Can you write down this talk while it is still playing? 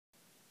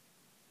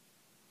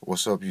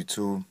What's up,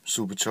 YouTube?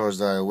 Supercharged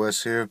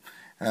iOS here,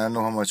 and I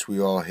know how much we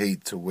all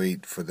hate to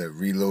wait for that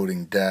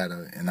reloading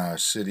data in our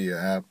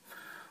Cydia app.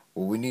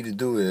 What we need to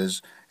do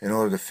is, in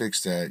order to fix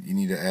that, you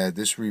need to add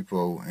this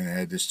repo and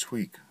add this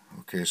tweak.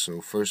 Okay, so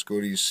first go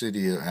to your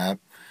Cydia app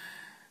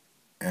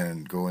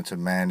and go into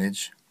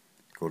Manage,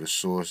 go to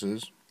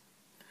Sources,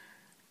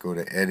 go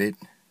to Edit,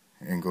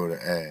 and go to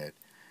Add.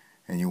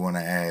 And you want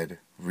to add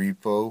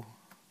repo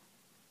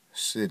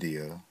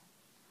Cydia.com.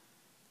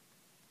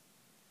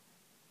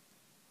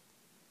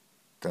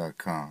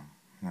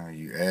 Now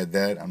you add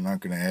that. I'm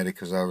not going to add it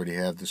because I already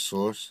have the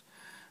source,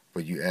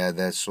 but you add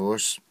that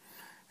source,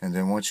 and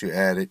then once you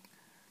add it,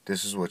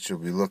 this is what you'll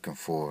be looking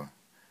for.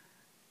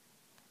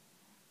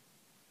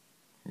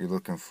 You're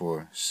looking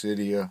for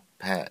Cydia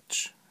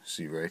patch.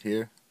 See right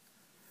here?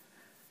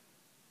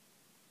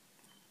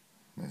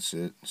 That's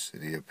it,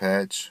 Cydia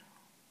patch.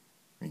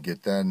 You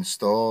get that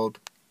installed.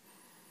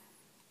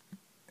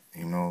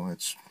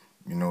 It's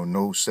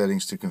no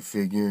settings to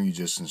configure. You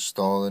just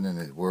install it and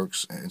it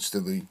works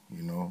instantly,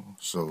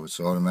 so it's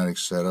automatic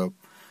setup,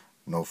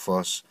 no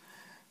fuss.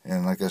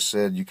 And like I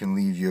said, you can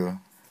leave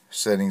your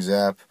settings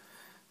app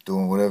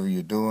doing whatever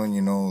you're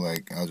doing,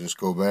 like I'll just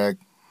go back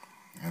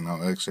and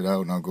I'll exit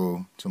out and I'll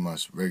go to my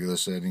regular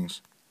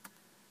settings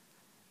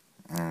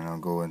and I'll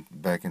go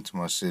back into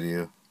my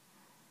Cydia.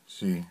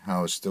 See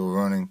how it's still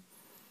running.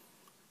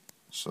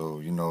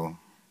 So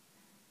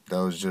that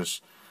was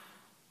just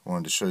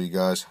wanted to show you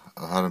guys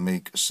how to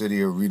make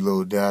Cydia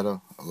reload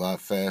data a lot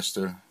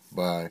faster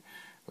by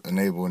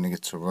enabling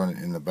it to run it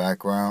in the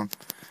background.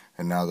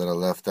 And now that I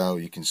left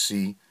out, you can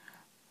see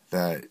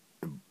that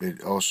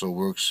it also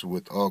works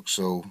with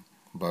OXO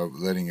by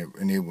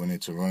enabling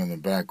it to run in the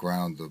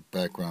background. The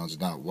background's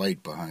not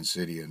white behind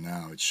Cydia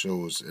now. It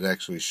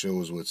actually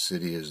shows what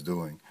Cydia is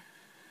doing,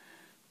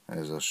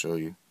 as I'll show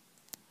you.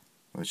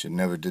 Which it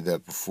never did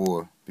that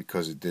before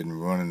because it didn't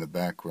run in the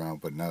background,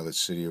 but now that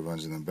Cydia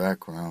runs in the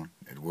background,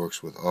 it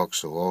works with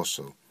OXO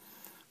also.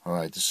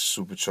 Alright, this is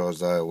Supercharged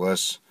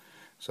iOS,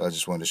 so I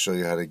just wanted to show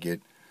you how to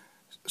get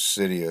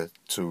Cydia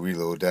to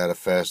reload data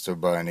faster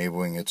by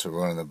enabling it to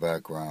run in the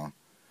background.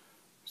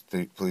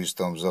 Please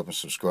thumbs up and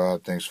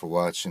subscribe. Thanks for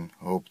watching.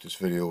 I hope this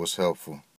video was helpful.